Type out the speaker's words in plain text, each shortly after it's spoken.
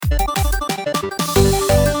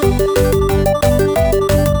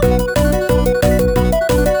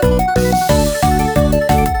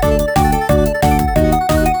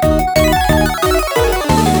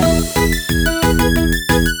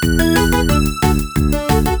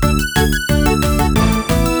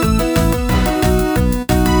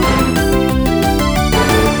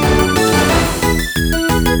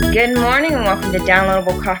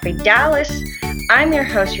Downloadable Coffee Dallas. I'm your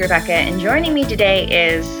host, Rebecca, and joining me today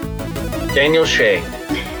is Daniel Shea.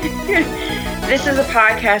 This is a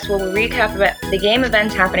podcast where we recap about the game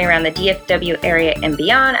events happening around the DFW area and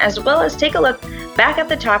beyond, as well as take a look back at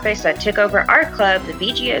the topics that took over our club, the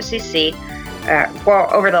BGOCC,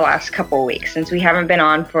 over the last couple of weeks, since we haven't been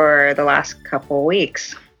on for the last couple of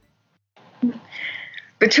weeks.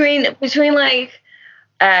 Between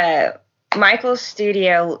Michael's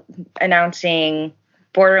studio announcing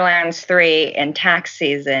Borderlands 3 and tax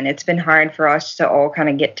season, it's been hard for us to all kind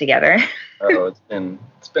of get together. It's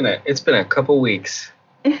been a couple weeks.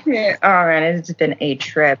 Oh man, it's been a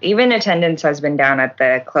trip. Even attendance has been down at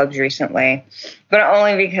the clubs recently, but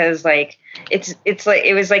only because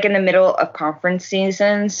it was in the middle of conference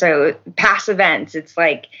season. So past events, it's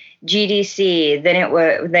like GDC,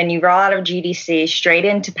 then you roll out of GDC straight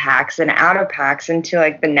into PAX and out of PAX into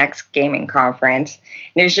the next gaming conference.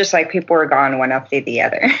 And it's just people are gone one after the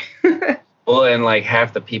other. Well, and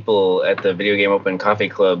half the people at the Video Game Open coffee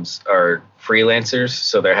clubs are freelancers,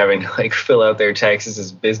 so they're having to fill out their taxes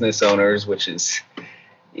as business owners, which is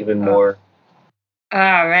even more. Oh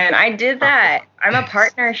man, I did that. I'm a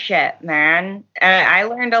partnership, man. I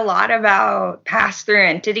learned a lot about pass-through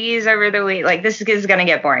entities over the week. This is going to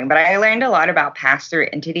get boring, but I learned a lot about pass-through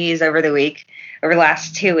entities over the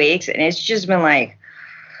last 2 weeks, and it's just been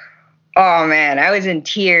oh man, I was in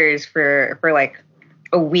tears for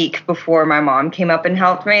a week before my mom came up and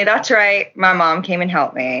helped me. That's right, my mom came and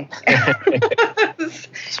helped me. And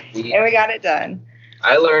we got it done.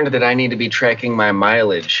 I learned that I need to be tracking my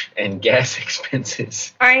mileage and gas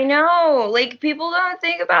expenses. I know. People don't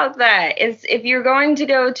think about that. If you're going to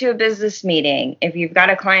go to a business meeting, if you've got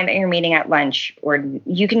a client that you're meeting at lunch, or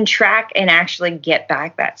you can track and actually get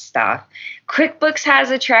back that stuff. QuickBooks has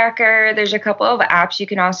a tracker. There's a couple of apps you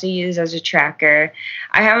can also use as a tracker.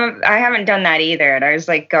 I haven't done that either. And I was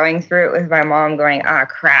going through it with my mom going,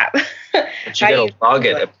 crap. But you gotta log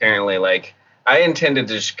it apparently. I intended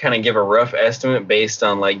to just kind of give a rough estimate based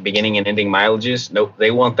on beginning and ending mileages. Nope,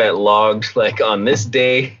 they want that logged. On this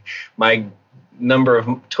day, my number of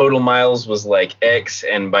total miles was X,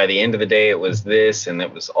 and by the end of the day it was this, and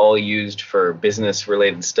it was all used for business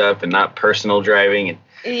related stuff and not personal driving. And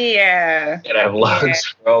yeah, I have logs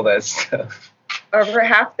for all that stuff. Over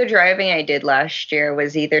half the driving I did last year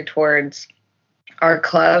was either towards our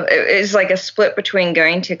club. It was a split between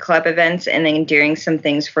going to club events and then doing some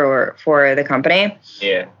things for the company.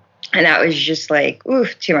 Yeah. And that was just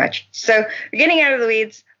too much. So we're getting out of the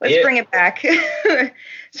weeds. Let's bring it back.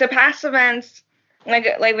 So past events, like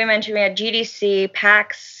we mentioned, we had GDC,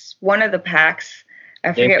 PAX, one of the PAX.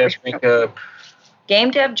 I forget which one.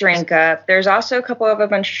 Game Dev Drink Up. There's also a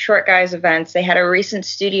bunch of Short Guys events. They had a recent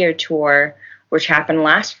studio tour, which happened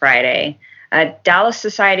last Friday. Dallas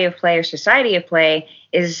Society of Play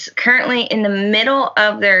is currently in the middle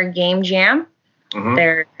of their game jam.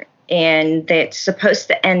 Mm-hmm. And it's supposed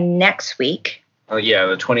to end next week. Oh yeah,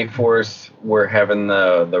 the 24th we're having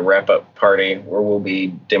the wrap-up party where we'll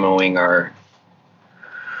be demoing our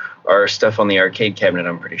stuff on the arcade cabinet,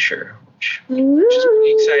 I'm pretty sure, which is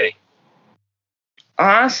pretty exciting.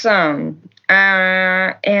 Awesome.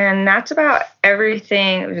 And that's about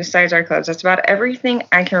everything besides our clubs. That's about everything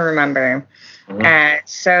I can remember. Mm-hmm.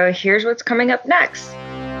 So here's what's coming up next.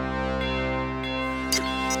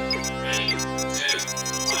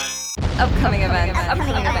 Upcoming events.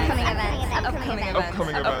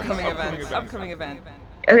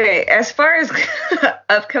 Okay, as far as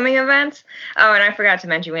upcoming events, and I forgot to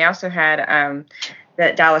mention, we also had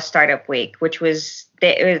the Dallas Startup Week, which was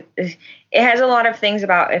it has a lot of things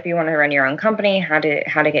about if you want to run your own company, how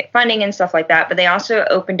to get funding and stuff like that. But they also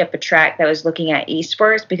opened up a track that was looking at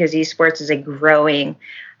esports, because esports is a growing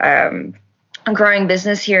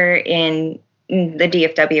business here in the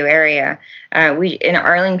DFW area. In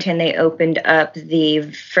Arlington, they opened up the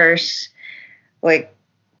first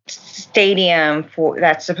stadium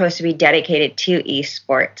that's supposed to be dedicated to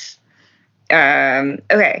esports.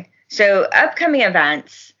 Okay, so upcoming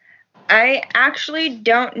events. I actually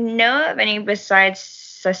don't know of any besides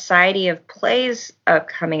Society of Play's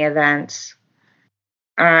upcoming events.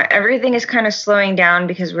 Everything is kind of slowing down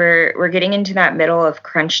because we're getting into that middle of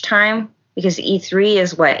crunch time, because E3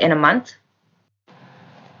 is in a month?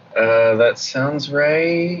 That sounds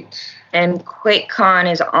right. And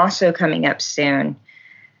QuakeCon is also coming up soon.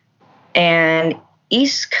 And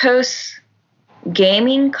East Coast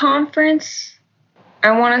Gaming Conference,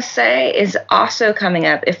 I want to say, is also coming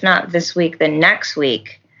up, if not this week, then next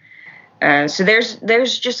week. So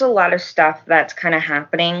there's just a lot of stuff that's kind of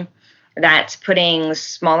happening that's putting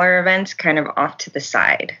smaller events kind of off to the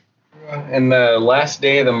side. And the last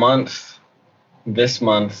day of the month this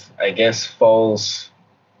month, I guess, falls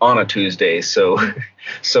on a Tuesday. So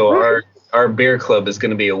our beer club is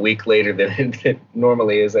going to be a week later than it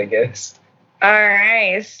normally is, I guess. All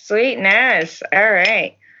right, sweetness. All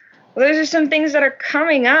right. Well, those are some things that are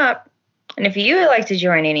coming up. And if you would like to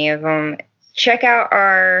join any of them, check out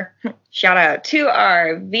our shout out to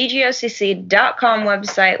our VGOCC.com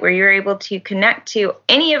website, where you're able to connect to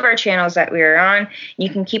any of our channels that we are on. You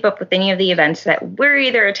can keep up with any of the events that we're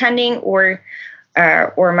either attending or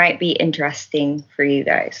might be interesting for you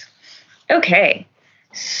guys. Okay,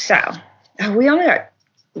 so we only got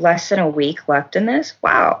less than a week left in this.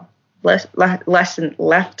 Wow, less than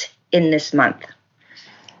left in this month.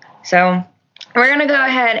 So we're gonna go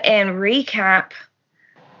ahead and recap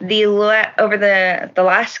over the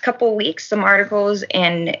last couple weeks, some articles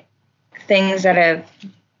and things that have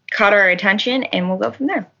caught our attention, and we'll go from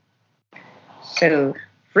there. So,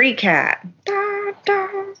 recap. Da, da,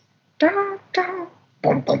 da, da.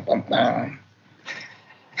 Bum, bum, bum, bum.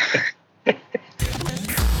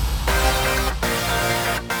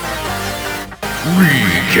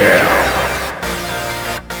 Recap.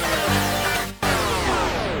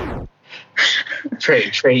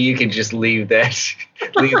 Trey, you can just leave that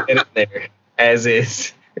in there as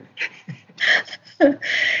is.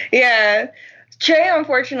 Yeah, Trey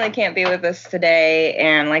unfortunately can't be with us today,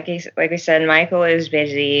 and like we said, Michael is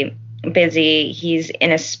busy. He's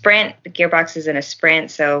in a sprint. The Gearbox is in a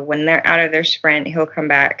sprint, so when they're out of their sprint, he'll come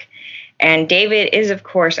back. And David is, of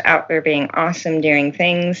course, out there being awesome, doing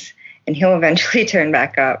things, and he'll eventually turn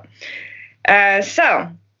back up.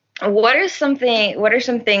 So. What are some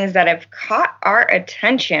things that have caught our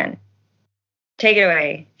attention? Take it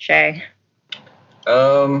away, Shay.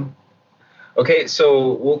 Okay,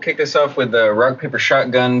 so we'll kick this off with the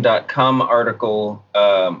rockpapershotgun.com article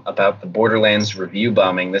about the Borderlands review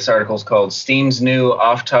bombing. This article is called Steam's New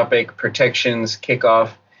Off-Topic Protections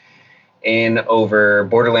Kickoff in Over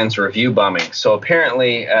Borderlands Review Bombing. So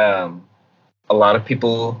apparently a lot of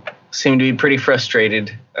people seem to be pretty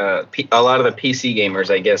frustrated. A lot of the PC gamers,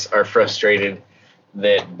 I guess, are frustrated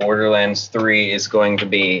that Borderlands 3 is going to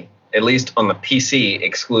be, at least on the PC,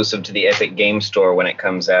 exclusive to the Epic Game Store when it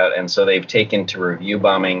comes out. And so they've taken to review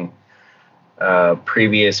bombing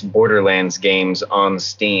previous Borderlands games on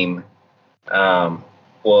Steam.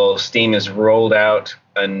 Well, Steam has rolled out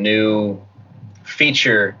a new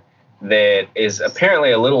feature that is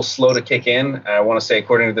apparently a little slow to kick in. I want to say,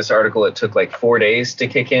 according to this article, it took like 4 days to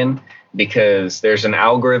kick in, because there's an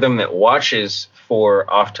algorithm that watches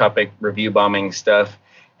for off-topic review bombing stuff,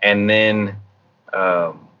 and then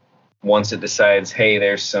once it decides, hey,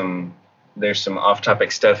 there's some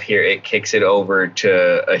off-topic stuff here, it kicks it over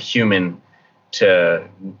to a human to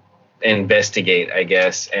investigate, I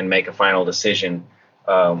guess, and make a final decision,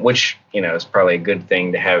 which, is probably a good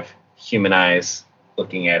thing to have human eyes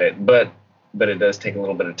looking at it, but it does take a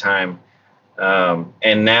little bit of time.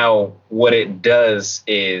 And now what it does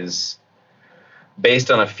is, based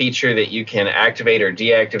on a feature that you can activate or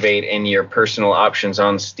deactivate in your personal options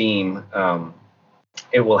on Steam,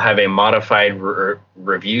 it will have a modified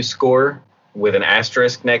review score with an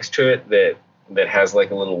asterisk next to it that has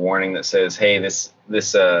like a little warning that says, hey, this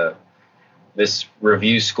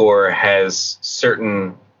review score has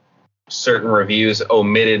certain reviews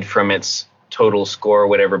omitted from its total score,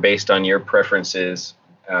 whatever, based on your preferences,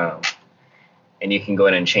 and you can go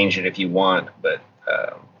in and change it if you want. But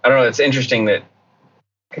I don't know, it's interesting that,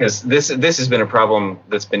 because this has been a problem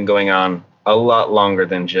that's been going on a lot longer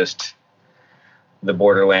than just the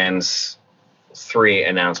Borderlands 3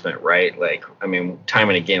 announcement, right? Like, I mean, time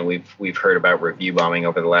and again we've heard about review bombing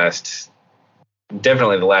over the last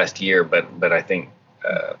year, but I think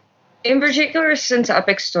in particular since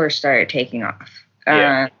Epic Store started taking off.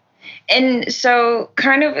 Yeah. And so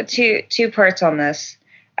kind of two parts on this.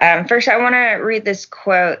 First, I want to read this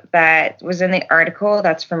quote that was in the article.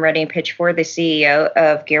 That's from Reddy Pitchford, the CEO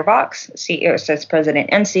of Gearbox. CEO says president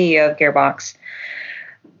and CEO of Gearbox.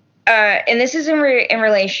 And this is in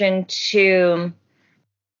relation to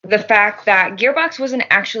the fact that Gearbox wasn't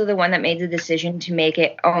actually the one that made the decision to make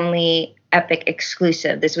it only Epic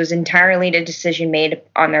exclusive. This was entirely the decision made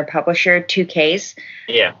on their publisher, 2K's.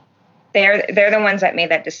 Yeah. They're the ones that made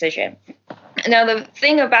that decision. Now, the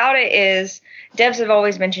thing about it is, devs have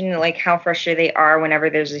always mentioned like how frustrated they are whenever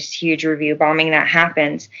there's this huge review bombing that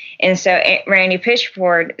happens. And so Randy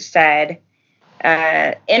Pitchford said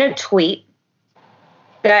in a tweet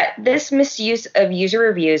that this misuse of user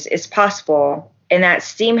reviews is possible, and that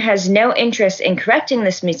Steam has no interest in correcting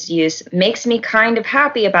this misuse makes me kind of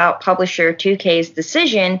happy about publisher 2K's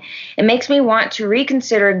decision. It makes me want to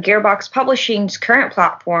reconsider Gearbox Publishing's current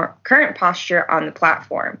posture on the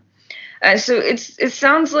platform. So it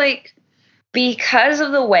sounds like because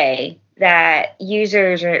of the way that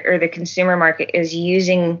users or the consumer market is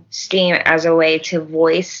using Steam as a way to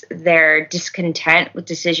voice their discontent with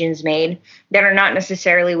decisions made that are not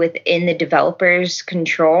necessarily within the developer's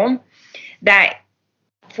control, that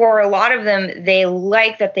for a lot of them, they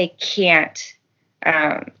like that they can't,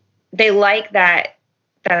 they like that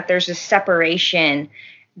there's a separation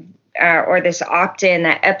or this opt-in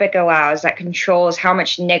that Epic allows that controls how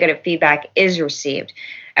much negative feedback is received.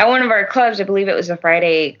 At one of our clubs, I believe it was the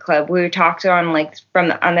Friday Club, we talked on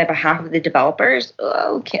on the behalf of the developers.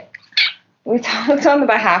 We talked on the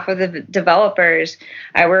behalf of the developers.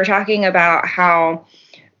 We were talking about how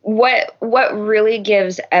what really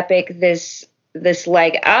gives Epic this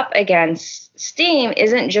leg up against Steam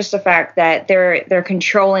isn't just the fact that they're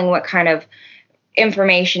controlling what kind of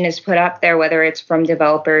information is put up there, whether it's from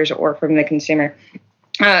developers or from the consumer,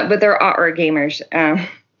 but they're gamers.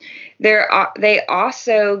 They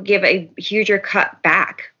also give a bigger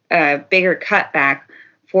cutback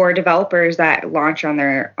for developers that launch on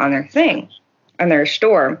their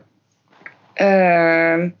store.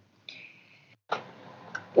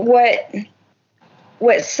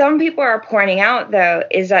 What some people are pointing out, though,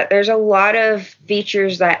 is that there's a lot of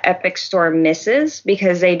features that Epic Store misses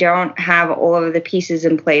because they don't have all of the pieces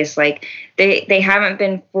in place. Like they haven't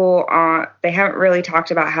been full on. They haven't really talked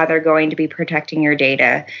about how they're going to be protecting your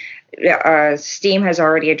data. Steam has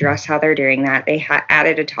already addressed how they're doing that. They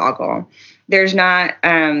added a toggle. There's not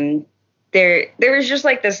there was just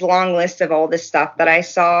like this long list of all this stuff that I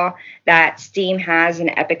saw that Steam has and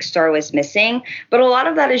Epic Store was missing. But a lot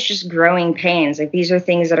of that is just growing pains. Like these are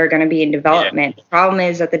things that are going to be in development. Yeah. The problem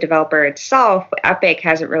is that the developer itself, Epic,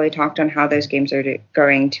 hasn't really talked on how those games are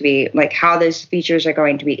going to be, like how those features are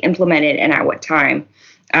going to be implemented and at what time.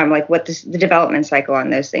 Like what the development cycle on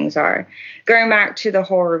those things are. Going back to the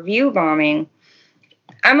whole review bombing,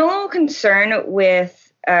 I'm a little concerned with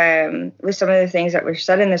some of the things that were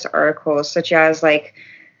said in this article, such as like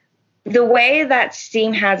the way that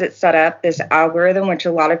Steam has it set up, this algorithm, which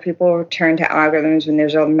a lot of people turn to algorithms when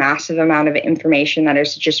there's a massive amount of information that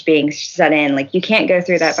is just being set in. Like you can't go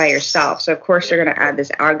through that by yourself. So of course they're going to add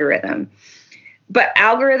this algorithm. But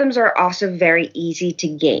algorithms are also very easy to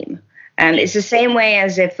game. It's the same way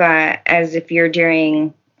as if you're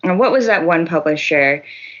doing, what was that one publisher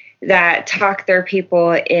that talked their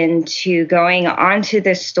people into going onto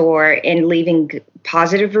the store and leaving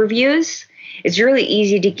positive reviews? It's really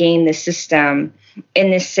easy to game the system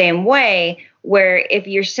in the same way, where if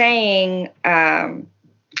you're saying,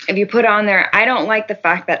 if you put on there, I don't like the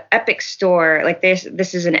fact that Epic Store, like this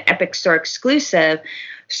is an Epic Store exclusive.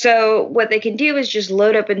 So what they can do is just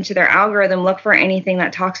load up into their algorithm, look for anything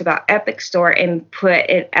that talks about Epic Store and put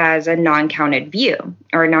it as a non-counted view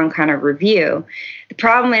or a non-counted review. The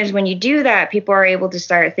problem is when you do that, people are able to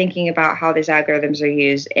start thinking about how these algorithms are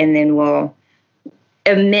used and then will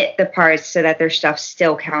omit the parts so that their stuff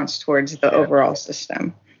still counts towards the overall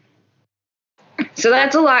system. So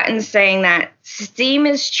that's a lot in saying that Steam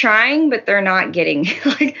is trying, but they're not getting,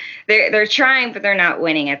 like they're trying, but they're not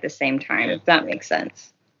winning at the same time, if that makes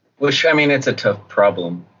sense. Which, I mean, it's a tough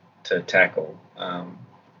problem to tackle. I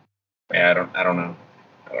don't know.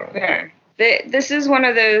 Yeah. This is one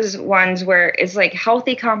of those ones where it's like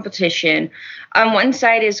healthy competition. On one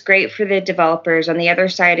side is great for the developers. On the other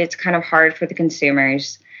side, it's kind of hard for the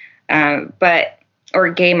consumers, or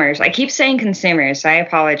gamers. I keep saying consumers, so I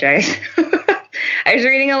apologize. I was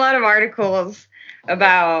reading a lot of articles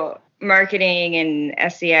about marketing and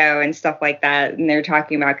SEO and stuff like that, and they're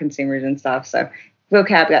talking about consumers and stuff, so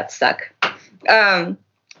vocab got stuck.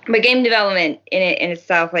 But game development in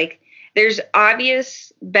itself, like there's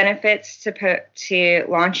obvious benefits to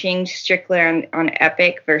launching strictly on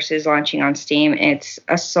Epic versus launching on Steam. It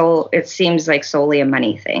seems like solely a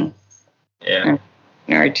money thing. Yeah.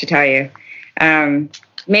 In order to tell you.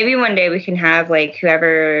 Maybe one day we can have like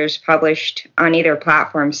whoever's published on either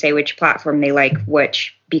platform say which platform they like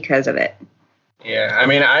which because of it. Yeah, I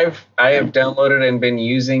mean I have downloaded and been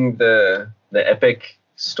using the Epic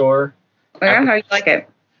Store. Oh, yeah? How do you like it?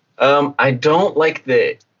 I don't like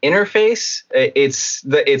the interface.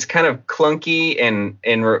 It's kind of clunky and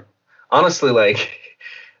honestly, like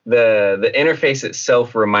the interface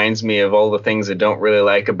itself reminds me of all the things I don't really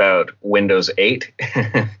like about Windows 8.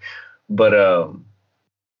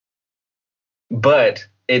 But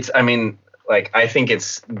it's, I mean, like, I think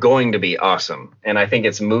it's going to be awesome, and I think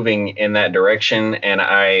it's moving in that direction, and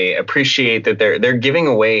I appreciate that they're giving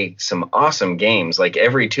away some awesome games. Like,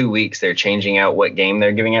 every 2 weeks, they're changing out what game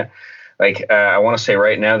they're giving out. Like, I want to say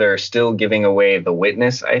right now, they're still giving away The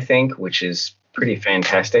Witness, I think, which is pretty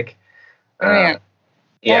fantastic. Oh, yeah.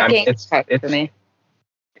 Yeah, I mean,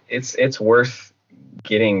 it's worth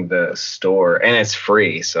getting the store, and it's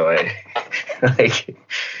free. So I like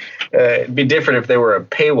it'd be different if there were a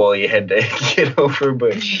paywall you had to get over,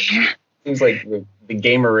 but it seems like the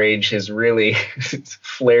gamer rage has really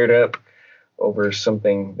flared up over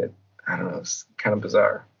something that I don't know. It's kind of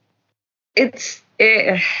bizarre. There's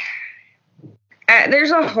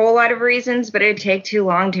a whole lot of reasons, but it'd take too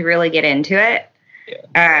long to really get into it.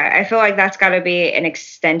 Yeah. I feel like that's got to be an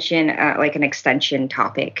extension, like an extension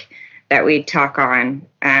topic that we talk on,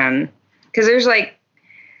 because there's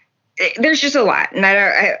just a lot, and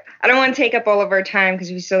I don't want to take up all of our time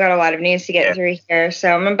because we still got a lot of news to get through here.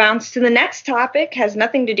 So I'm gonna bounce to the next topic. Has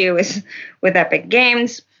nothing to do with Epic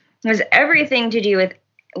Games. It has everything to do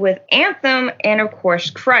with Anthem and of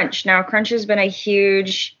course Crunch. Now Crunch has been a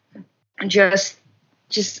huge,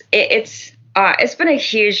 it's been a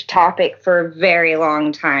huge topic for a very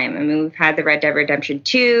long time. I mean, we've had the Red Dead Redemption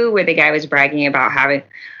 2, where the guy was bragging about having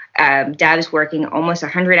devs working almost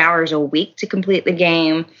 100 hours a week to complete the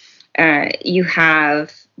game. You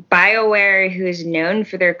have BioWare, who is known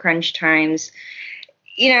for their crunch times.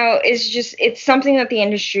 You know, it's something that the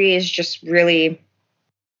industry is just really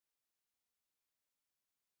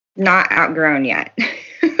not outgrown yet.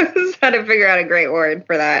 Just had to figure out a great word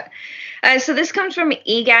for that. So this comes from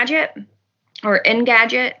eGadget. Or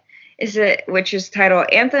Engadget, which is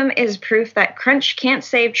titled Anthem is proof that crunch can't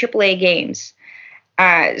save AAA games.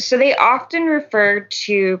 So they often refer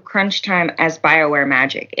to crunch time as BioWare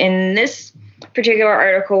magic. In this particular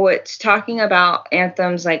article, it's talking about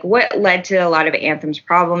Anthem's, like what led to a lot of Anthem's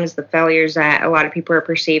problems, the failures that a lot of people are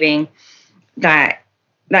perceiving that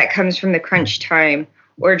comes from the crunch time,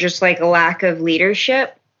 or just like a lack of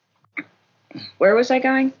leadership. Where was I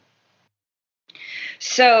going?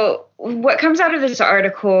 So what comes out of this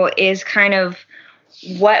article is kind of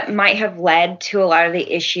what might have led to a lot of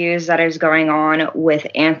the issues that is going on with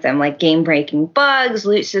Anthem, like game-breaking bugs,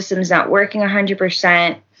 loot systems not working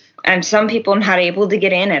 100%, and some people not able to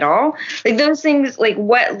get in at all. Like those things, like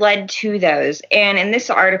what led to those. And in this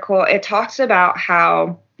article, it talks about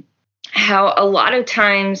how a lot of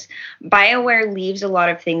times BioWare leaves a lot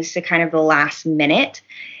of things to kind of the last minute,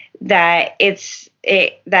 that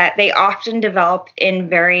that they often develop in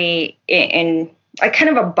like kind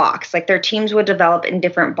of a box. Like their teams would develop in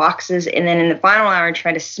different boxes, and then in the final hour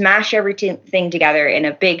try to smash everything together in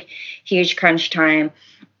a big, huge crunch time.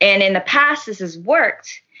 And in the past, this has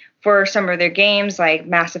worked for some of their games, like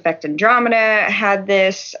Mass Effect Andromeda had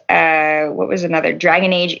this. What was another?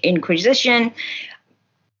 Dragon Age Inquisition.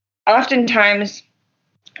 Oftentimes,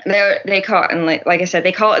 they call it, and like I said,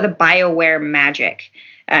 they call it the BioWare magic.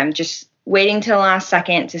 Just waiting till the last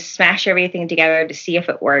second to smash everything together to see if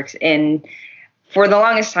it works. And for the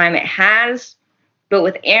longest time, it has. But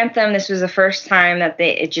with Anthem, this was the first time that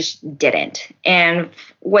it just didn't. And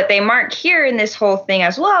what they mark here in this whole thing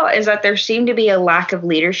as well is that there seemed to be a lack of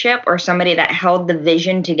leadership or somebody that held the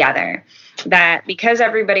vision together. That because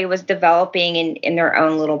everybody was developing in their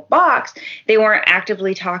own little box, they weren't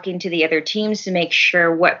actively talking to the other teams to make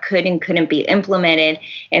sure what could and couldn't be implemented,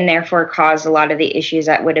 and therefore caused a lot of the issues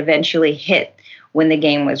that would eventually hit when the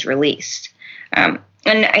game was released. And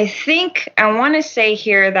I think I want to say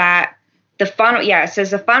here that it says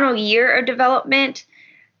the final year of development.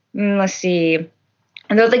 Let's see.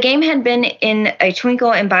 Though the game had been in a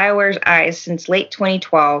twinkle in BioWare's eyes since late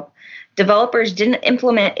 2012, developers didn't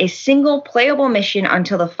implement a single playable mission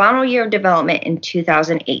until the final year of development in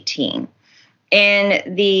 2018.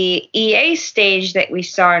 And the EA stage that we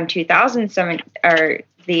saw in 2007, or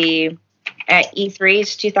at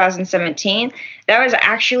E3's 2017, that was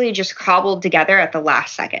actually just cobbled together at the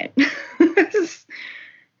last second.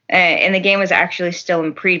 And the game was actually still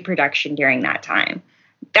in pre-production during that time.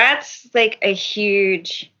 That's like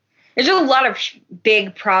there's a lot of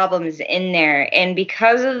big problems in there. And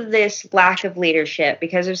because of this lack of leadership,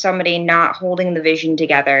 because of somebody not holding the vision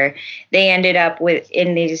together, they ended up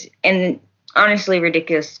in honestly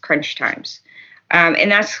ridiculous crunch times.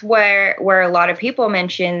 And that's where a lot of people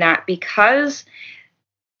mention that because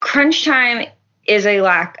crunch time is a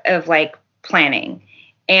lack of like planning.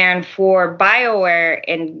 And for BioWare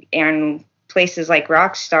and places like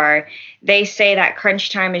Rockstar, they say that crunch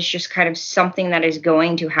time is just kind of something that is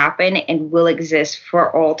going to happen and will exist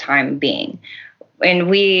for all time being. And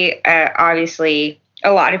we obviously,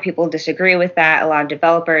 a lot of people disagree with that. A lot of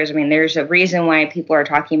developers. I mean, there's a reason why people are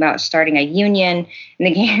talking about starting a union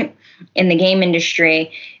in the game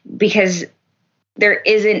industry, because there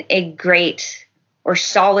isn't a great or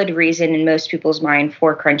solid reason in most people's mind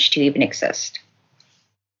for crunch to even exist.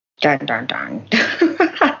 Dun, dun, dun.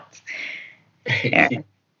 Yeah.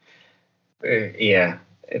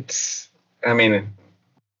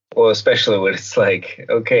 especially when it's like,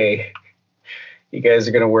 okay, you guys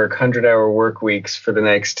are going to work 100-hour work weeks for the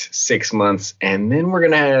next 6 months, and then we're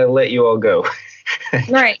going to let you all go.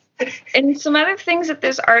 Right. And some other things that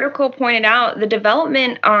this article pointed out, the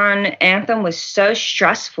development on Anthem was so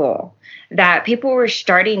stressful that people were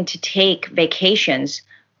starting to take vacations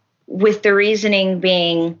with the reasoning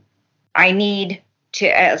being, I need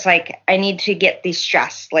to get these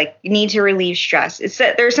stress, like you need to relieve stress. It's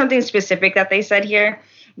that there's something specific that they said here,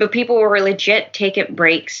 but people were legit taking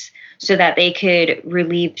breaks so that they could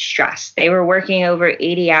relieve stress. They were working over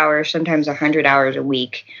 80 hours, sometimes 100 hours a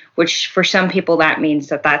week, which for some people that means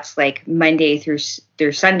that that's like Monday through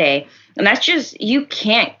Sunday. And that's just, you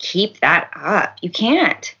can't keep that up. You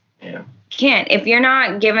can't. Yeah. Can't.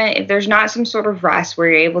 If there's not some sort of rest where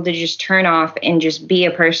you're able to just turn off and just be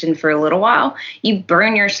a person for a little while, you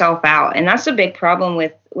burn yourself out. And that's a big problem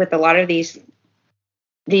with a lot of these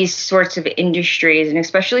sorts of industries, and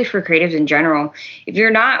especially for creatives in general. If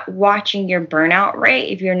you're not watching your burnout rate,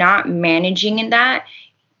 if you're not managing in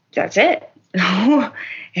that's it.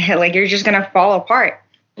 Like you're just gonna fall apart.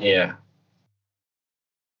 Yeah.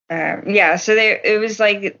 So it was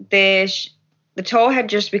like the toll had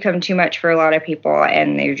just become too much for a lot of people,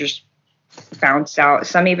 and they just bounced out.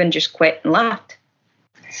 Some even just quit and left.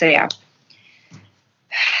 So yeah.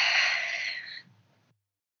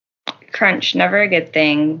 Crunch, never a good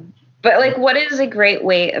thing. But like, what is a great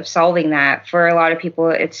way of solving that? For a lot of people,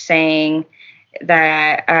 it's saying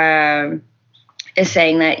that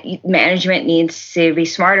management needs to be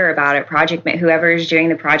smarter about it. Whoever is doing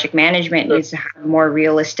the project management needs to have more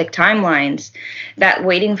realistic timelines. That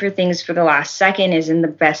waiting for things for the last second isn't the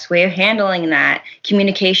best way of handling that.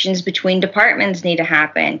 Communications between departments need to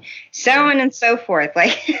happen, so on and so forth.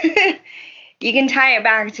 Like you can tie it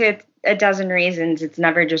back to a dozen reasons. It's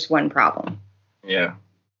never just one problem. Yeah.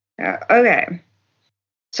 Okay.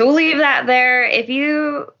 So we'll leave that there. If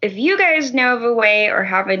you guys know of a way or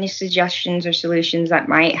have any suggestions or solutions that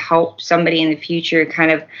might help somebody in the future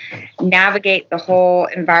kind of navigate the whole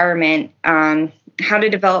environment, how to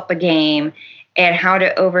develop a game and how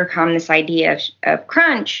to overcome this idea of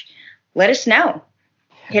crunch, let us know.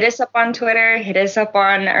 Hit us up on Twitter, hit us up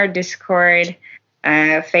on our Discord,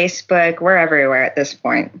 Facebook. We're everywhere at this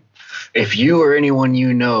point. If you or anyone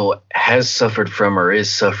you know has suffered from or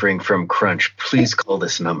is suffering from crunch, please call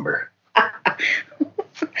this number.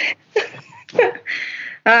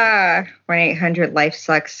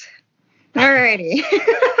 1-800-LIFE-SUCKS. Alrighty.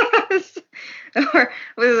 Or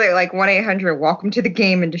was it like 1-800-WELCOME to the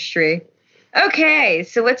game industry? Okay,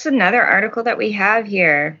 so what's another article that we have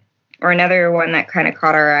here? Or another one that kind of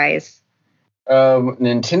caught our eyes?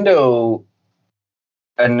 Nintendo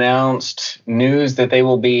announced news that they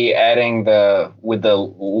will be adding with the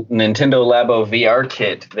Nintendo Labo VR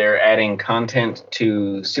kit, they're adding content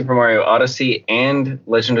to Super Mario Odyssey and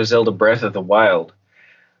Legend of Zelda Breath of the Wild,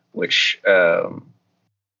 which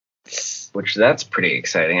that's pretty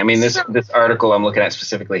exciting. I mean, this article I'm looking at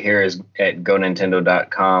specifically here is at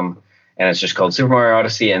GoNintendo.com, and it's just called Super Mario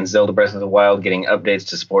Odyssey and Zelda Breath of the Wild getting updates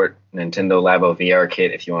to support Nintendo Labo VR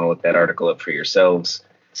kit, if you want to look that article up for yourselves.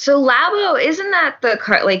 So Labo, isn't that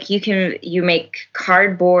you make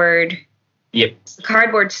cardboard? Yep.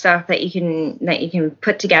 Cardboard stuff that you can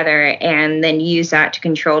put together and then use that to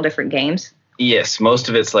control different games? Yes, most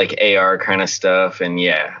of it's like AR kind of stuff, and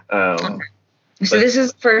yeah. Okay. So this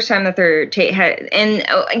is the first time that they're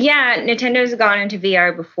Nintendo's gone into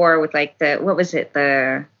VR before with like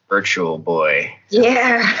the Virtual Boy.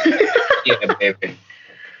 Yeah. Yeah, baby.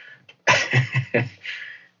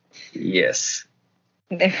 Yes.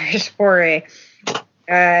 The first foray.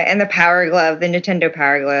 And the Power Glove, the Nintendo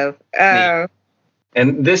Power Glove.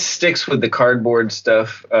 And this sticks with the cardboard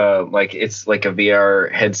stuff. Like it's like a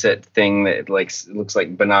VR headset thing that like looks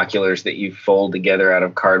like binoculars that you fold together out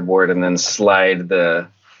of cardboard and then slide the.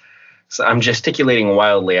 So I'm gesticulating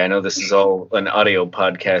wildly. I know this is all an audio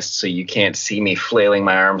podcast, so you can't see me flailing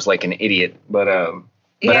my arms like an idiot. But I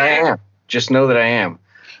am. Just know that I am.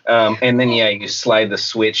 And then you slide the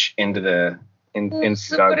switch into the.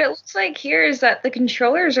 What it looks like here is that the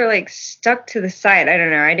controllers are like stuck to the side. I don't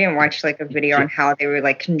know. I didn't watch like a video on how they would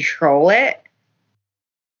like control it.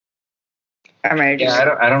 I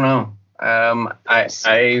don't know.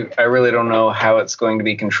 I really don't know how it's going to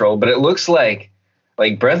be controlled, but it looks like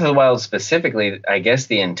Breath of the Wild specifically, I guess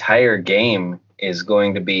the entire game is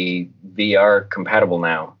going to be VR compatible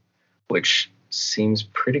now, which seems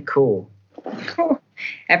pretty cool. Cool.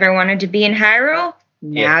 Ever wanted to be in Hyrule?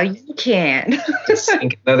 Now you can.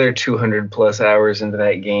 Sink another 200 plus hours into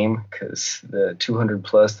that game, because the 200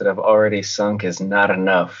 plus that I've already sunk is not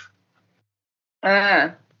enough.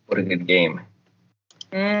 What a good game.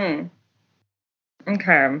 Okay.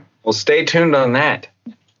 Well, stay tuned on that.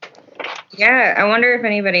 Yeah, I wonder if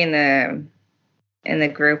anybody in the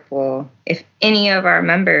group will, if any of our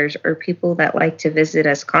members or people that like to visit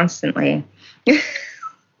us constantly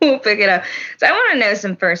will pick it up. So I want to know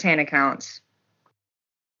some firsthand accounts.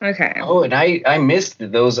 Okay. Oh, and I missed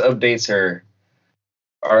that those updates are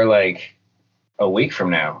like a week from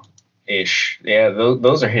now ish. Yeah,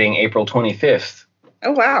 those are hitting April 25th.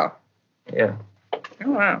 Oh wow. Yeah. Oh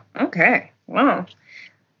wow. Okay. Wow.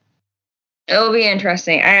 It'll be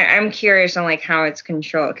interesting. I'm curious on like how it's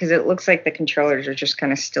controlled, because it looks like the controllers are just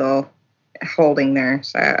kind of still holding there.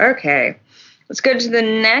 So okay. Let's go to the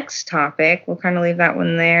next topic. We'll kind of leave that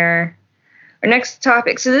one there. Our next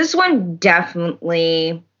topic. So this one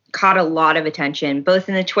definitely caught a lot of attention, both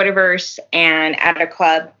in the Twitterverse and at a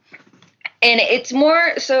club. And it's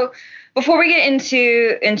more so. Before we get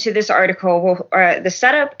into this article, the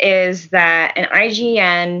setup is that an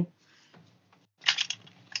IGN,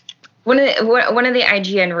 one of the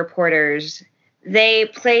IGN reporters, they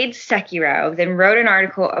played Sekiro, then wrote an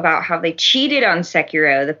article about how they cheated on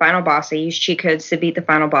Sekiro, the final boss. They used cheat codes to beat the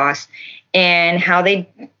final boss, and how they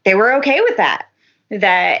were okay with that.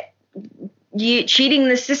 That cheating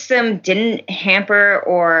the system didn't hamper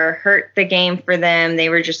or hurt the game for them. They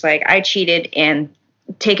were just like, I cheated and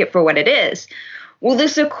take it for what it is. Well,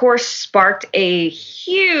 this of course sparked a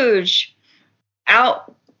huge outcry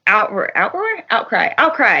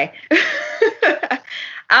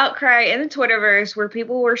in the Twitterverse, where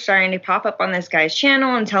people were starting to pop up on this guy's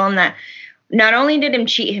channel and tell him that not only did him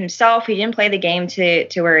cheat himself, he didn't play the game he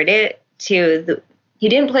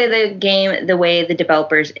didn't play the game the way the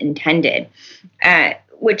developers intended,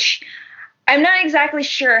 which I'm not exactly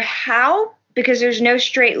sure how, because there's no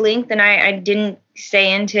straight link, and I didn't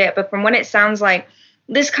stay into it. But from what it sounds like,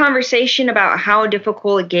 this conversation about how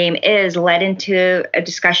difficult a game is led into a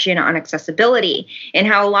discussion on accessibility, and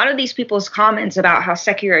how a lot of these people's comments about how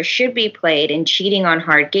Sekiro should be played and cheating on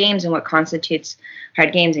hard games and what constitutes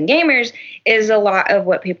hard games and gamers is a lot of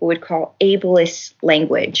what people would call ableist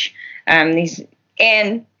language.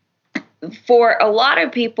 And for a lot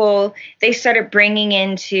of people, they started bringing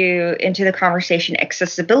into the conversation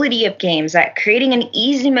accessibility of games, that creating an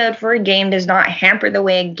easy mode for a game does not hamper the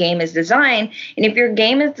way a game is designed. And if your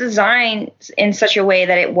game is designed in such a way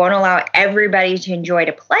that it won't allow everybody to enjoy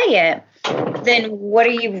to play it, then what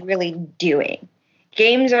are you really doing?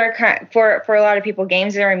 Games are, for a lot of people,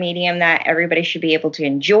 games are a medium that everybody should be able to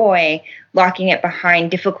enjoy. Locking it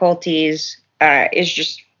behind difficulties is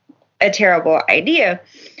just a terrible idea.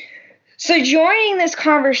 So joining this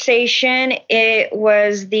conversation, it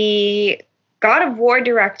was the God of War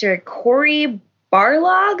director, Cory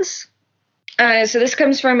Barlog. So this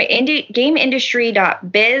comes from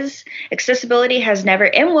GameIndustry.biz. Accessibility has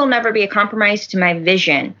never and will never be a compromise to my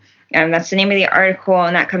vision. That's the name of the article,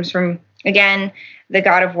 and that comes from, again, the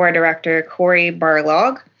God of War director, Cory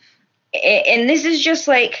Barlog. And this is just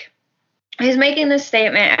like, he's making this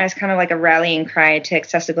statement as kind of like a rallying cry to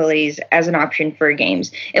accessibilities as an option for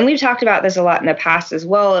games. And we've talked about this a lot in the past as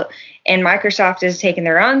well. And Microsoft has taken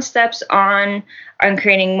their own steps on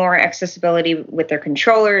creating more accessibility with their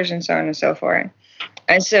controllers and so on and so forth.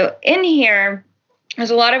 And so in here, there's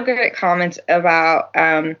a lot of great comments about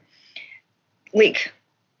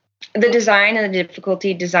the design and the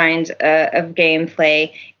difficulty designs of gameplay.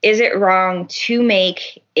 Is it wrong to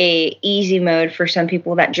make a easy mode for some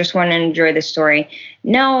people that just want to enjoy the story?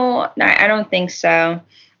 No, I don't think so.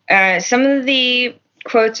 Some of the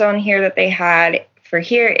quotes on here that they had for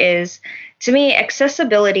here is, to me,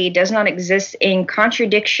 accessibility does not exist in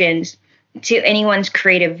contradictions to anyone's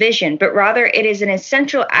creative vision, but rather it is an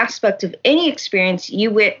essential aspect of any experience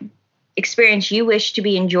you wish to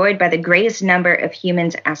be enjoyed by the greatest number of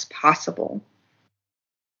humans as possible.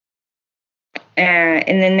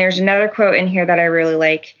 And then there's another quote in here that I really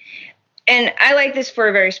like. And I like this for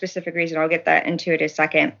a very specific reason. I'll get that into it in a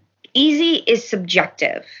second. Easy is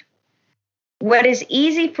subjective. What is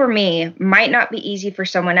easy for me might not be easy for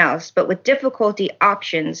someone else, but with difficulty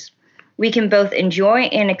options, we can both enjoy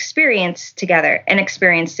and experience together. And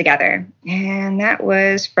that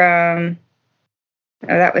was from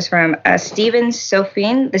Steven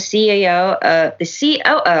Sofine, the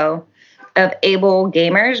COO of Able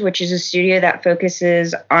Gamers, which is a studio that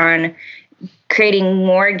focuses on creating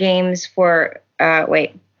more games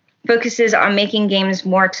focuses on making games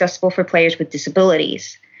more accessible for players with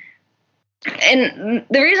disabilities. And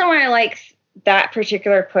the reason why I like that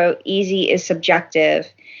particular quote, easy is subjective,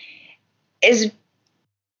 is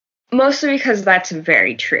Mostly because that's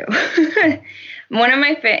very true. One of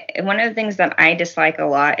the things that I dislike a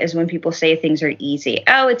lot is when people say things are easy.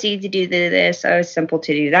 Oh, it's easy to do this. Oh, it's simple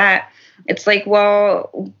to do that. It's like,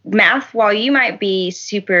 well, math, while you might be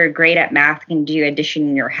super great at math, can do addition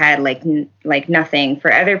in your head like nothing.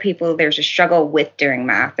 For other people, there's a struggle with doing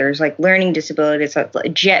math. There's like learning disabilities that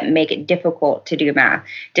legit make it difficult to do math.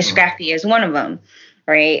 Dysgraphia is one of them,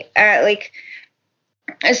 right?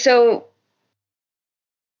 So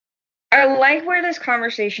I like where this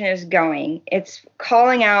conversation is going. It's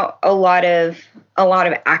calling out a lot of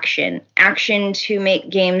action to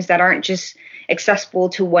make games that aren't just accessible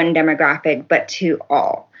to one demographic, but to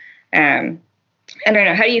all. I don't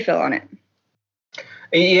know. How do you feel on it?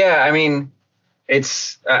 Yeah, I mean,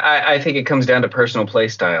 I think it comes down to personal play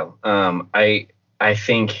style. I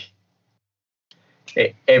think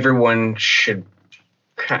everyone should.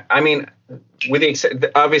 I mean,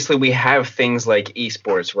 obviously we have things like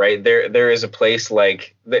esports, right? There is a place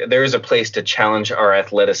to challenge our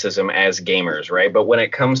athleticism as gamers, right? But when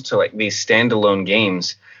it comes to like these standalone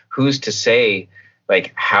games, who's to say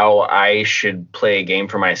like how I should play a game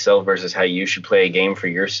for myself versus how you should play a game for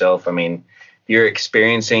yourself? I mean, if you're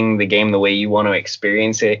experiencing the game the way you want to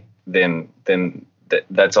experience it, then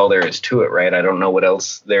that's all there is to it, right? I don't know what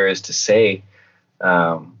else there is to say.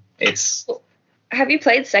 Have you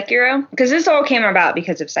played Sekiro? Because this all came about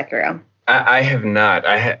because of Sekiro. I have not.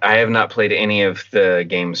 I have not played any of the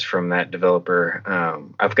games from that developer.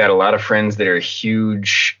 I've got a lot of friends that are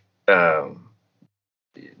huge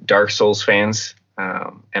Dark Souls fans,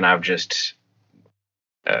 and I've just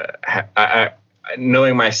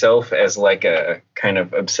knowing myself as like a kind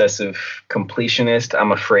of obsessive completionist,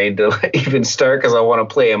 I'm afraid to even start because I want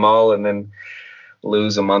to play them all and then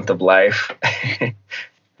lose a month of life.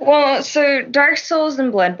 Well, so Dark Souls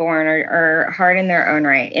and Bloodborne are hard in their own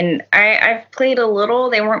right. And I've played a little.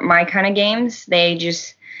 They weren't my kind of games. They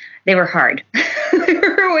were hard. They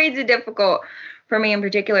were way too difficult for me in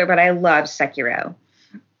particular, but I love Sekiro.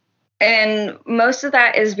 And most of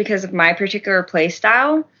that is because of my particular play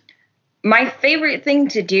style. My favorite thing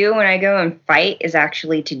to do when I go and fight is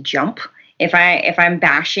actually to jump. If I'm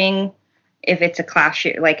bashing, if it's a clash,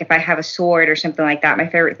 like if I have a sword or something like that, my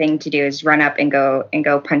favorite thing to do is run up and go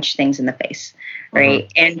punch things in the face, right?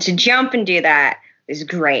 Mm-hmm. And to jump and do that is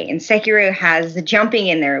great. And Sekiro has the jumping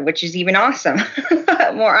in there, which is even awesome,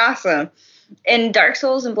 more awesome. In Dark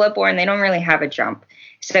Souls and Bloodborne, they don't really have a jump.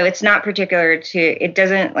 So it's not it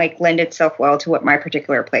doesn't like lend itself well to what my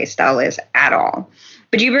particular play style is at all.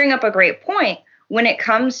 But you bring up a great point. When it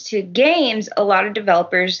comes to games, a lot of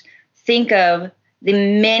developers think of the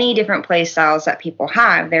many different play styles that people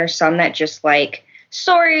have. There are some that just like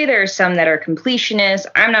story. There are some that are completionists.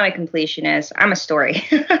 I'm not a completionist. I'm a story.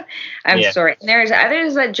 Story. And there's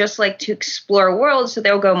others that just like to explore worlds. So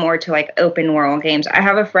they'll go more to like open world games. I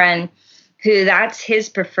have a friend who that's his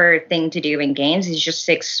preferred thing to do in games is just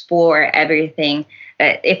to explore everything.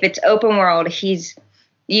 If it's open world,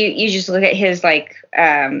 you just look at his like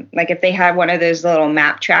if they had one of those little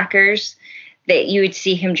map trackers, that you would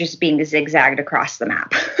see him just being zigzagged across the map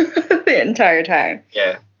the entire time.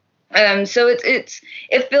 Yeah. So it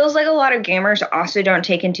feels like a lot of gamers also don't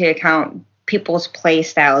take into account people's play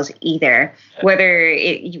styles either, whether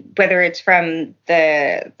it's from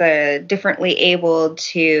the differently able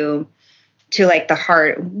to like the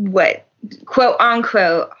what quote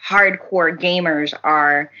unquote hardcore gamers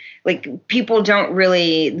are. Like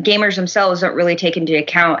gamers themselves don't really take into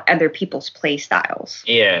account other people's play styles.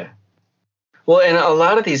 Yeah. Well, and a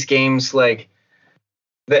lot of these games, like,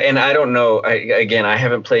 and I don't know, I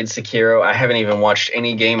haven't played Sekiro. I haven't even watched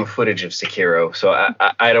any game footage of Sekiro, so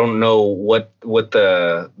I don't know what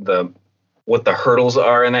the hurdles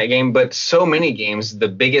are in that game. But so many games, the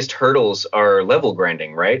biggest hurdles are level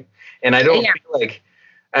grinding, right? And I don't feel like,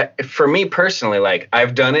 for me personally, like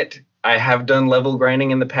I've done it. I have done level grinding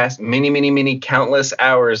in the past, many countless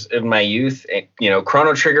hours of my youth.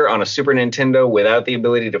 Chrono Trigger on a Super Nintendo without the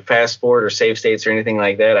ability to fast forward or save states or anything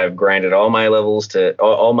like that. I've grinded all my levels to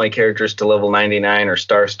all my characters to level 99 or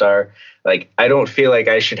star. Like, I don't feel like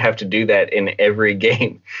I should have to do that in every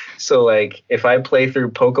game. So, like, if I play through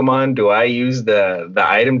Pokemon, do I use the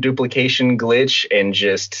item duplication glitch and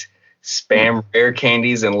just spam rare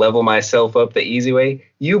candies and level myself up the easy way?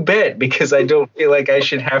 You bet, because I don't feel like I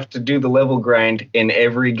should have to do the level grind in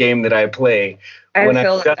every game that I play when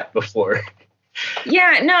I've done it before.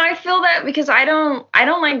 Yeah, no, I feel that because I don't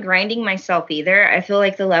like grinding myself either. I feel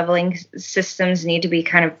like the leveling systems need to be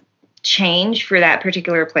kind of changed for that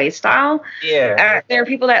particular play style. Yeah. There are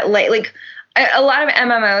people that like a lot of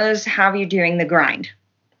MMOs have you doing the grind.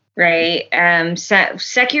 right?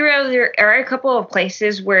 Sekiro, there are a couple of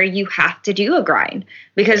places where you have to do a grind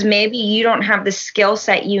because maybe you don't have the skill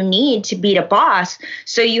set you need to beat a boss.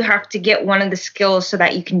 So you have to get one of the skills so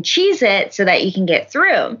that you can cheese it so that you can get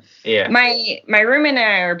through. Yeah. My roommate and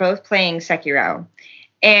I are both playing Sekiro,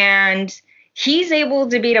 and he's able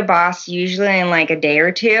to beat a boss usually in like a day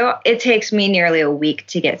or two. It takes me nearly a week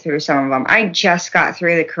to get through some of them. I just got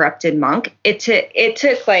through the Corrupted Monk. It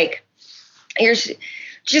took like, here's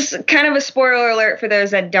just kind of a spoiler alert for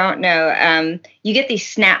those that don't know. You get these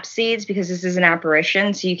snap seeds because this is an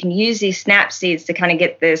apparition. So you can use these snap seeds to kind of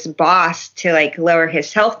get this boss to like lower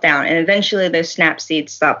his health down. And eventually those snap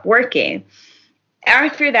seeds stop working.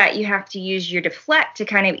 After that, you have to use your deflect to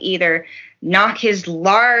kind of either knock his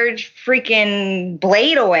large freaking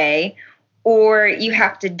blade away, or you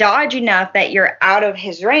have to dodge enough that you're out of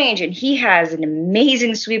his range. And he has an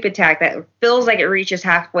amazing sweep attack that feels like it reaches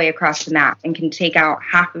halfway across the map and can take out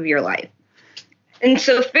half of your life. And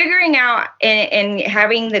so figuring out and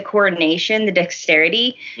having the coordination, the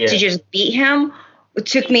dexterity to just beat him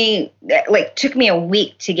took me a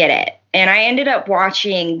week to get it. And I ended up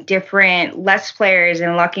watching different Let's Players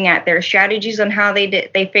and looking at their strategies on how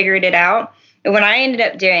they figured it out. And what I ended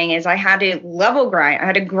up doing is I had to level grind. I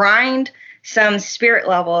had to grind some spirit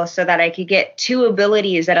levels so that I could get 2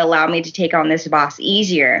 abilities that allow me to take on this boss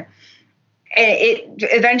easier. And it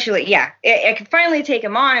eventually, I could finally take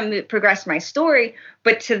him on and progress my story.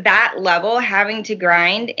 But to that level, having to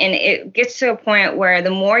grind, and it gets to a point where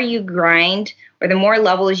the more you grind or the more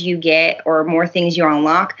levels you get or more things you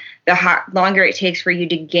unlock, the longer it takes for you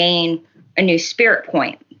to gain a new spirit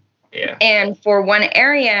point. Yeah. And for one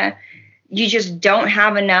area, you just don't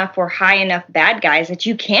have enough or high enough bad guys that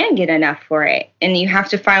you can get enough for it. And you have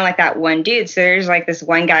to find like that one dude. So there's like this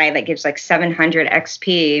one guy that gives like 700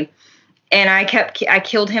 XP. And I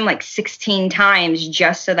killed him like 16 times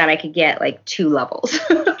just so that I could get like 2 levels.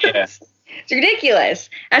 Yeah. It's ridiculous.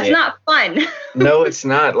 That's not fun. No, it's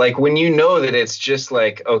not. Like when you know that it's just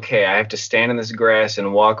like, okay, I have to stand in this grass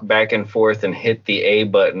and walk back and forth and hit the A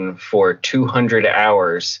button for 200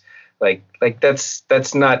 hours. Like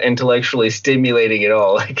that's not intellectually stimulating at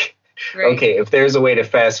all. Like, right. Okay, if there's a way to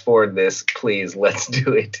fast forward this, please, let's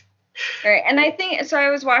do it. Right, and I think so.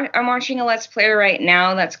 I'm watching a Let's Player right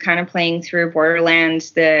now that's kind of playing through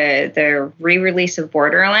Borderlands, the re-release of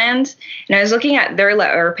Borderlands, and I was looking at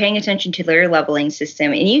or paying attention to their leveling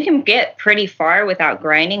system, and you can get pretty far without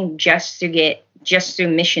grinding just through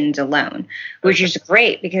missions alone, which is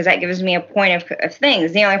great because that gives me a point of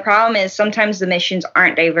things. The only problem is sometimes the missions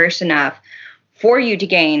aren't diverse enough for you to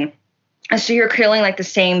gain, so you're killing like the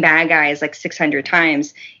same bad guys like 600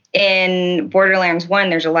 times. In Borderlands 1,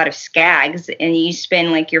 there's a lot of skags, and you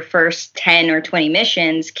spend like your first 10 or 20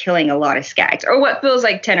 missions killing a lot of skags, or what feels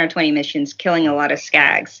like 10 or 20 missions killing a lot of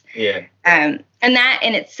skags. Yeah. And that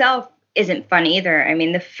in itself isn't fun either. I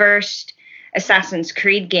mean, the first Assassin's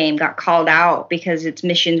Creed game got called out because its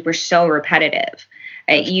missions were so repetitive.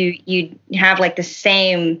 You have like the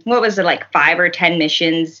same, what was it, like 5 or 10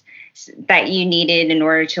 missions that you needed in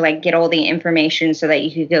order to like get all the information so that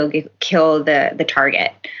you could go kill the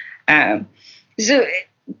target. But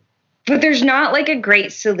there's not like a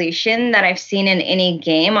great solution that I've seen in any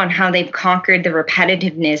game on how they've conquered the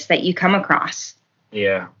repetitiveness that you come across.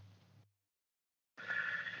 Yeah.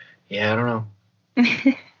 Yeah, I don't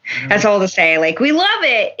know. That's all to say. Like, we love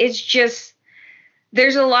it. It's just,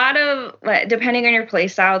 there's a lot of, depending on your play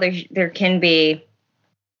style, there can be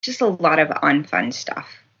just a lot of unfun stuff.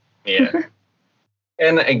 Yeah.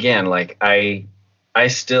 And again, like I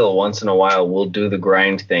still once in a while will do the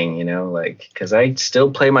grind thing, you know, like because I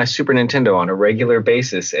still play my Super Nintendo on a regular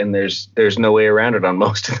basis, and there's no way around it on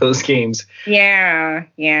most of those games. Yeah.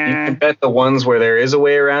 You can bet the ones where there is a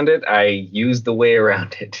way around it, I use the way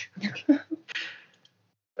around it.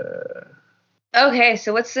 Okay,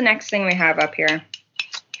 so what's the next thing we have up here?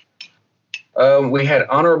 We had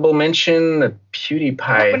honorable mention, the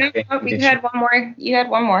PewDiePie. You had one more. You had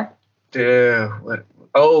one more. What?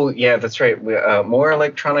 Oh, yeah, that's right. More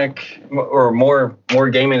electronic or more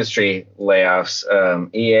game industry layoffs.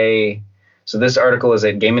 EA. So this article is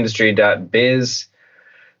at GameIndustry.biz.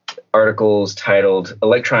 Article's titled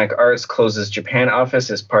 "Electronic Arts Closes Japan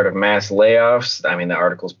Office as Part of Mass Layoffs." I mean, the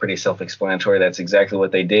article's pretty self-explanatory. That's exactly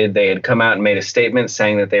what they did. They had come out and made a statement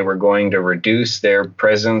saying that they were going to reduce their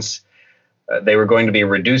presence. They were going to be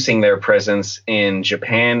reducing their presence in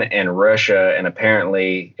Japan and Russia, and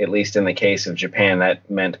apparently, at least in the case of Japan,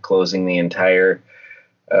 that meant closing the entire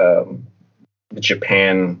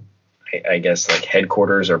Japan, I guess, like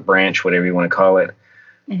headquarters or branch, whatever you want to call it.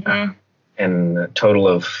 Mm-hmm. And a total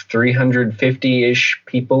of 350-ish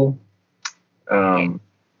people.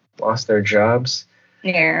 lost their jobs.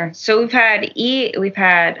 Yeah. So we've had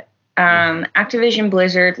Activision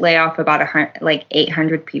Blizzard lay off about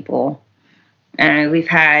 800 people. We've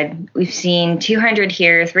seen 200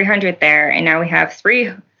 here, 300 there, and now we have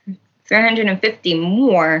 350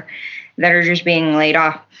 more that are just being laid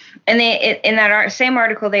off. And in that same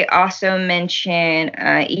article, they also mention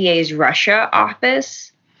EA's Russia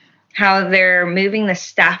office, how they're moving the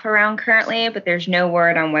staff around currently, but there's no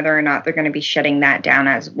word on whether or not they're going to be shutting that down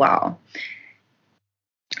as well.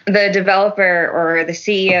 The developer or the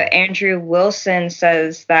CEO, Andrew Wilson,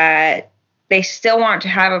 says that they still want to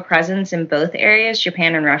have a presence in both areas,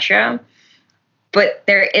 Japan and Russia, but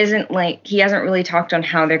there isn't he hasn't really talked on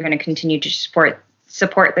how they're going to continue to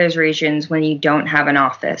support those regions when you don't have an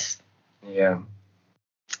office. Yeah.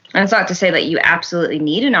 And it's not to say that you absolutely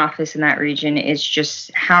need an office in that region. It's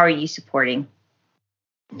just, how are you supporting?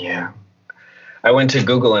 Yeah. I went to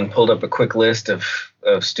Google and pulled up a quick list of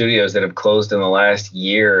studios that have closed in the last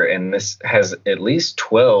year, and this has at least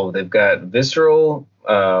 12. They've got Visceral,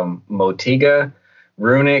 Motiga,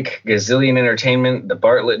 Runic, Gazillion Entertainment, the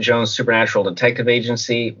Bartlett Jones Supernatural Detective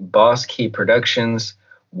Agency, Boss Key Productions,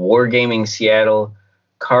 Wargaming Seattle,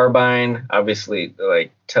 Carbine. Obviously,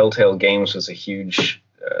 like Telltale Games was a huge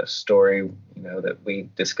story, that we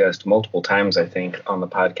discussed multiple times, I think, on the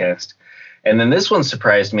podcast. And then this one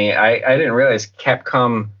surprised me. I didn't realize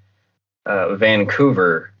Capcom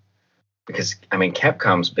Vancouver, because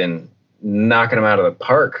Capcom's been knocking them out of the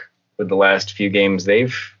park with the last few games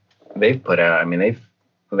they've put out.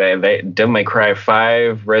 They Devil May Cry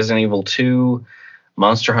 5, Resident Evil 2,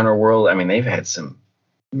 Monster Hunter World. They've had some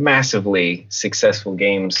massively successful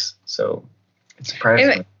games, so it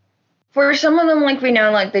surprised me. For some of them, we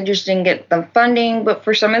know, they just didn't get the funding, but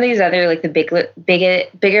for some of these other, the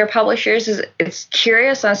bigger publishers, it's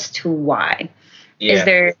curious as to why. Yeah.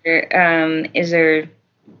 Is there?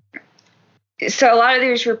 So a lot of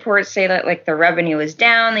these reports say that the revenue is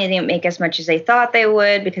down, they didn't make as much as they thought they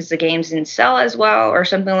would because the games didn't sell as well, or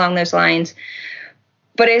something along those lines.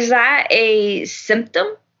 But is that a symptom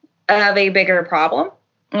of a bigger problem?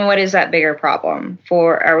 And what is that bigger problem?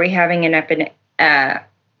 Are we having an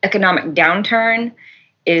economic downturn?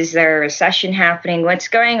 Is there a recession happening? What's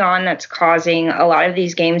going on that's causing a lot of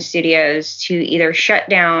these game studios to either shut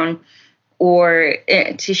down, or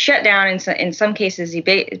to shut down, in some cases,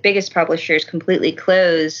 the biggest publishers completely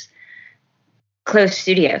close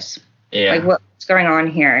studios? Yeah. What's going on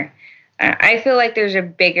here? I feel like there's a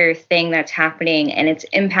bigger thing that's happening, and it's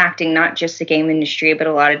impacting not just the game industry, but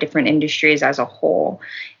a lot of different industries as a whole.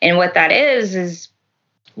 And what that is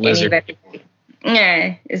Lizard.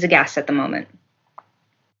 Is a guess at the moment.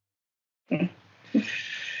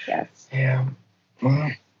 Yes. Yeah.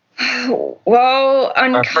 Well,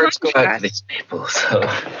 our hearts go out to these people. So.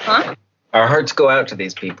 Huh? Our hearts go out to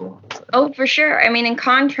these people. So. Oh, for sure. In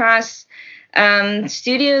contrast,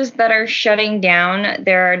 studios that are shutting down,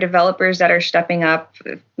 there are developers that are stepping up,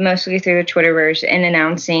 mostly through the Twitterverse, and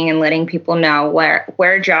announcing and letting people know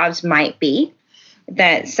where jobs might be.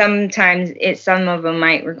 That sometimes some of them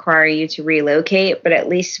might require you to relocate, but at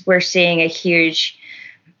least we're seeing a huge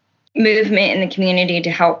movement in the community to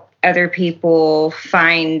help other people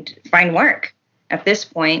find work at this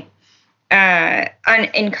point.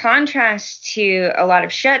 In contrast to a lot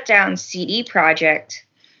of shutdowns, CD Projekt,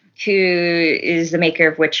 who is the maker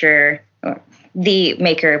of Witcher,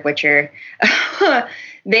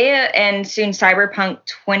 they and soon Cyberpunk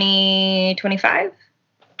 2025.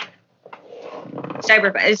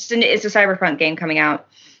 It's a Cyberpunk game coming out.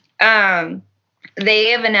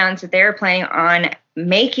 They have announced that they're planning on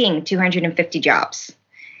making 250 jobs.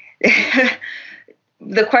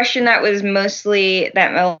 The question that was mostly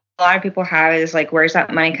that a lot of people have is where's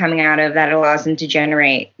that money coming out of that allows them to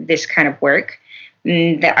generate this kind of work?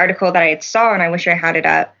 The article that I saw, and I wish I had it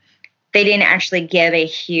up, they didn't actually give a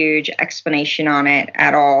huge explanation on it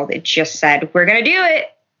at all. It just said, we're going to do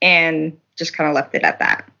it, and just kind of left it at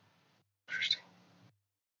that.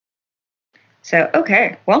 So,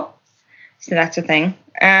 okay, well, so that's a thing.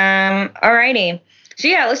 Alrighty. So,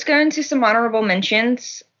 yeah, let's go into some honorable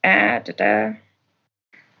mentions.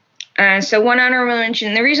 So one honorable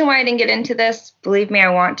mention, the reason why I didn't get into this, believe me, I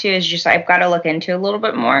want to, is just I've got to look into it a little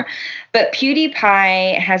bit more. But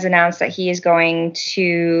PewDiePie has announced that he is going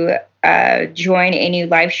to join a new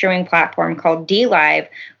live streaming platform called DLive,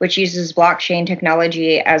 which uses blockchain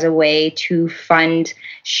technology as a way to fund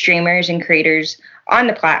streamers and creators on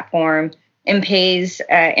the platform, and pays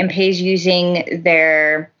using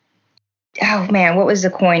their, what was the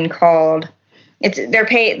coin called?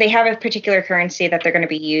 They have a particular currency that they're going to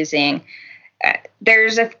be using.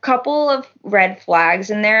 there's a couple of red flags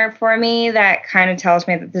in there for me that kind of tells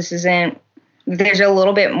me that there's a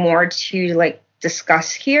little bit more to like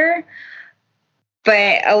discuss here.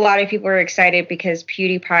 But a lot of people are excited because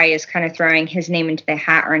PewDiePie is kind of throwing his name into the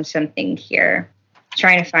hat on something here.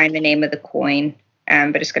 Trying to find the name of the coin,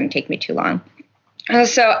 but it's going to take me too long.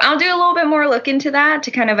 So I'll do a little bit more look into that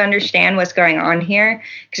to kind of understand what's going on here,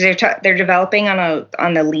 because they're developing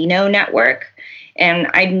on the Lino network, and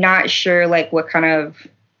I'm not sure like what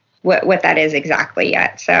that is exactly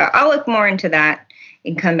yet. So I'll look more into that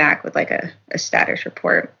and come back with like a status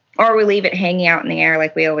report. Or we leave it hanging out in the air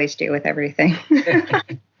like we always do with everything.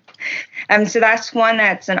 So that's one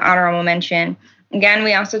that's an honorable mention. Again,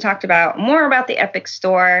 we also talked more about the Epic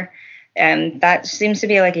Store, and that seems to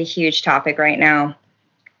be like a huge topic right now.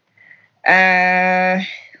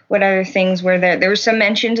 What other things were there? There were some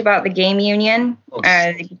mentions about the game union.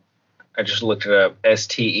 I just looked it up.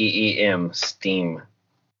 STEEM, Steam.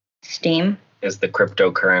 Steam is the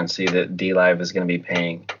cryptocurrency that DLive is going to be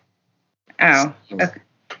paying. Oh, okay.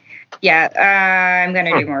 Yeah, I'm going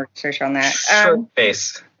to do more research on that.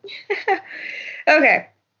 Face. Okay.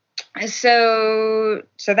 So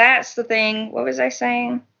that's the thing. What was I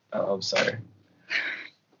saying? Oh, I'm sorry.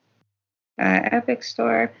 Epic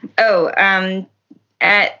Store. Oh,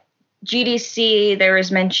 at GDC, there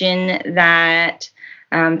was mention that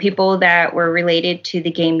people that were related to the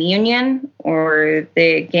game union or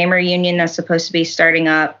the gamer union that's supposed to be starting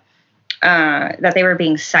up, that they were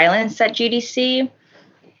being silenced at GDC.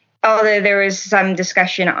 Although there was some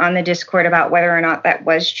discussion on the Discord about whether or not that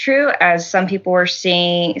was true, as some people were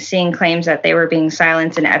seeing claims that they were being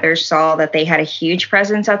silenced, and others saw that they had a huge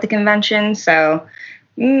presence at the convention. So,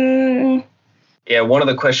 yeah, one of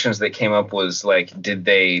the questions that came up was like, did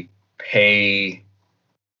they pay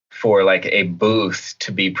for like a booth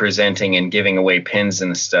to be presenting and giving away pins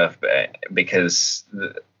and stuff? Because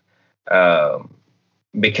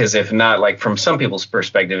if not, like from some people's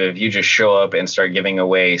perspective, if you just show up and start giving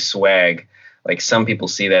away swag, like some people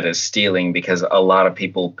see that as stealing because a lot of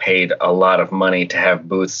people paid a lot of money to have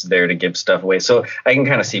booths there to give stuff away. So I can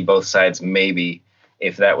kind of see both sides, maybe,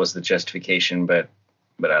 if that was the justification, but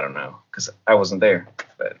I don't know because I wasn't there.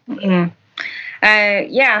 But yeah.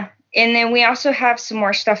 And then we also have some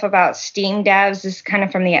more stuff about Steam devs. This is kind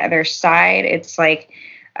of from the other side. It's like,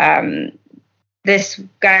 this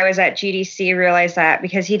guy was at GDC, realized that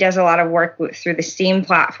because he does a lot of work through the Steam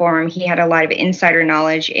platform, he had a lot of insider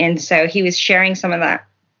knowledge. And so he was sharing some of that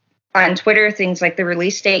on Twitter. Things like the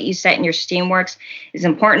release date you set in your Steamworks is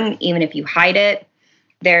important, even if you hide it.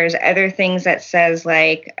 There's other things that says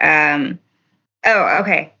like, oh,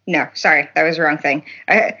 okay. No, sorry. That was the wrong thing.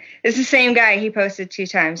 It's the same guy. He posted 2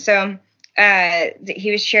 times. So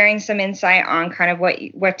he was sharing some insight on kind of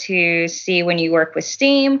what to see when you work with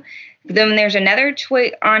Steam. Then there's another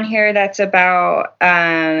tweet on here that's about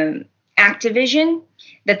Activision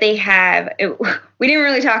that they have. We didn't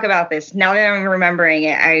really talk about this. Now that I'm remembering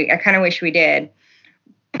it, I kind of wish we did.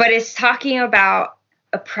 But it's talking about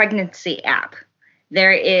a pregnancy app.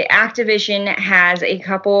 Activision has a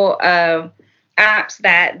couple of apps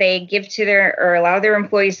that they give to or allow their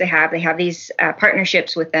employees to have. They have these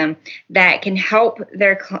partnerships with them that can help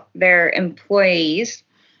their employees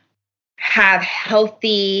have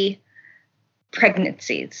healthy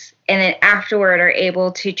pregnancies, and then afterward are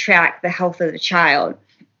able to track the health of the child.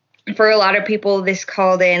 For a lot of people, this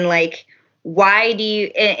called in like, why do you?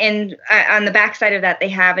 And on the backside of that, they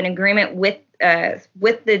have an agreement with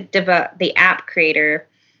the app creator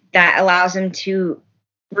that allows them to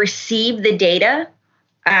receive the data,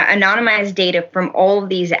 anonymized data from all of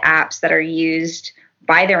these apps that are used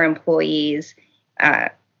by their employees.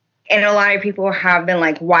 And a lot of people have been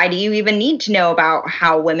like, why do you even need to know about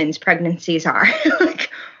how women's pregnancies are? Like,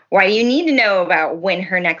 why do you need to know about when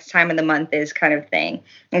her next time of the month is, kind of thing?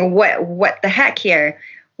 What the heck here?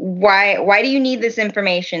 Why do you need this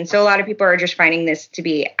information? So a lot of people are just finding this to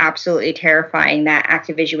be absolutely terrifying, that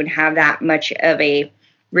Activision would have that much of a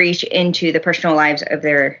reach into the personal lives of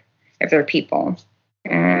their people.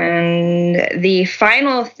 And the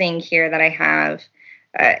final thing here that I have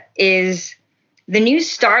is the new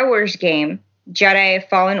Star Wars game, Jedi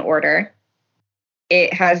Fallen Order.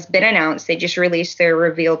 It has been announced. They just released their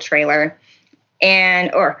reveal trailer.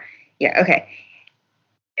 And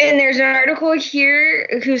there's an article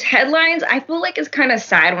here whose headlines I feel like is kind of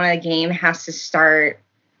sad when games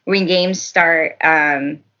start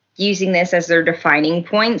using this as their defining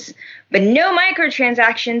points, but no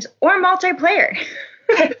microtransactions or multiplayer.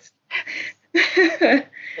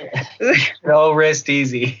 No, rest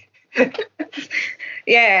easy.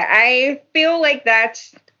 Yeah, I feel like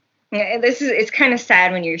that's It's kind of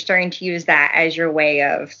sad when you're starting to use that as your way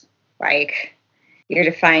of, like, you're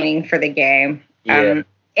defining for the game. Yeah.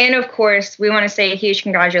 And of course, we want to say a huge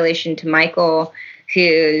congratulations to Michael,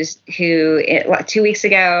 who 2 weeks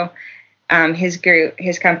ago,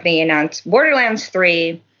 his company announced Borderlands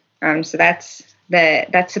 3. So that's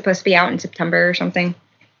supposed to be out in September or something.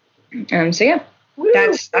 So yeah, Woo.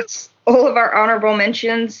 That's all of our honorable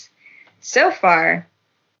mentions so far.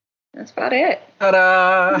 That's about it.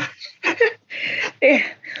 Ta-da! Yeah.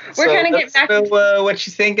 We're kind of getting back into what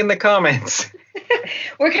you think in the comments.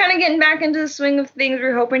 We're kind of getting back into the swing of things.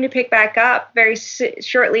 We're hoping to pick back up very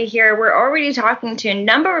shortly here. We're already talking to a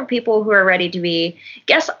number of people who are ready to be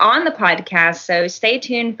guests on the podcast, so stay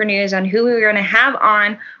tuned for news on who we're going to have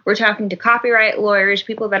on. We're talking to copyright lawyers,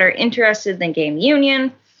 people that are interested in the game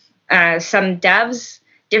union, some devs,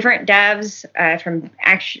 different devs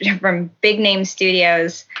from big name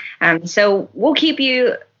studios. So we'll keep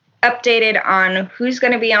you updated on who's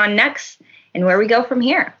going to be on next and where we go from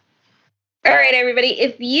here. All right, everybody.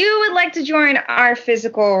 If you would like to join our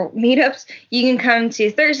physical meetups, you can come to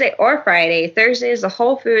Thursday or Friday. Thursday is the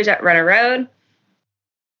Whole Foods at Runner Road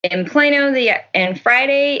in Plano, and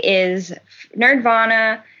Friday is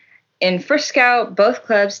Nerdvana in Frisco. Both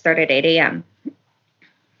clubs start at 8 a.m.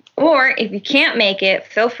 Or if you can't make it,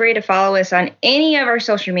 feel free to follow us on any of our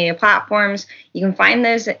social media platforms. You can find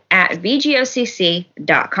those at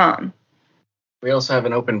vgocc.com. We also have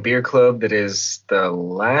an open beer club that is the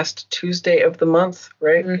last Tuesday of the month,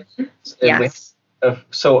 right? Mm-hmm. Yes.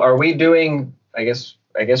 So are we doing, I guess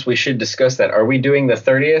we should discuss that. Are we doing the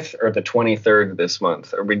 30th or the 23rd this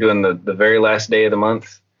month? Are we doing the very last day of the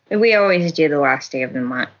month? We always do the last day of the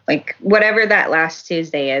month. Like, whatever that last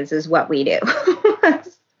Tuesday is what we do.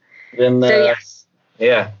 Then, so, yes.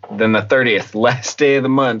 Yeah, then the 30th, last day of the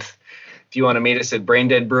month. If you want to meet us at Brain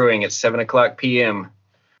Dead Brewing at 7 o'clock p.m.,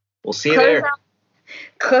 we'll see you there.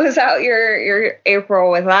 Close out your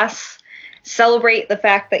April with us. Celebrate the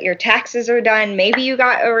fact that your taxes are done. Maybe you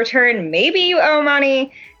got a return. Maybe you owe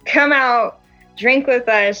money. Come out, drink with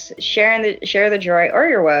us, share the joy or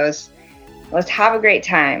your woes. Let's have a great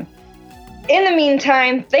time. In the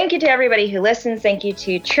meantime, thank you to everybody who listens. Thank you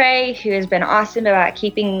to Trey, who has been awesome about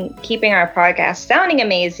keeping our podcast sounding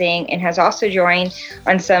amazing and has also joined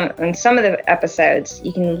on some of the episodes.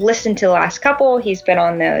 You can listen to the last couple. He's been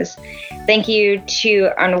on those. Thank you to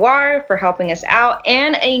Anwar for helping us out.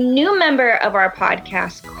 And a new member of our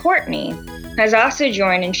podcast, Courtney, has also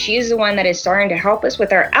joined, and she's the one that is starting to help us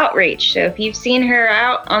with our outreach. So if you've seen her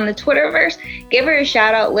out on the Twitterverse, give her a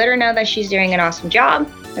shout out. Let her know that she's doing an awesome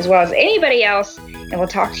job, as well as anybody else. And we'll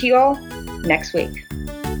talk to you all next week.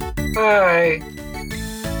 Bye.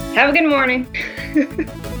 Have a good morning.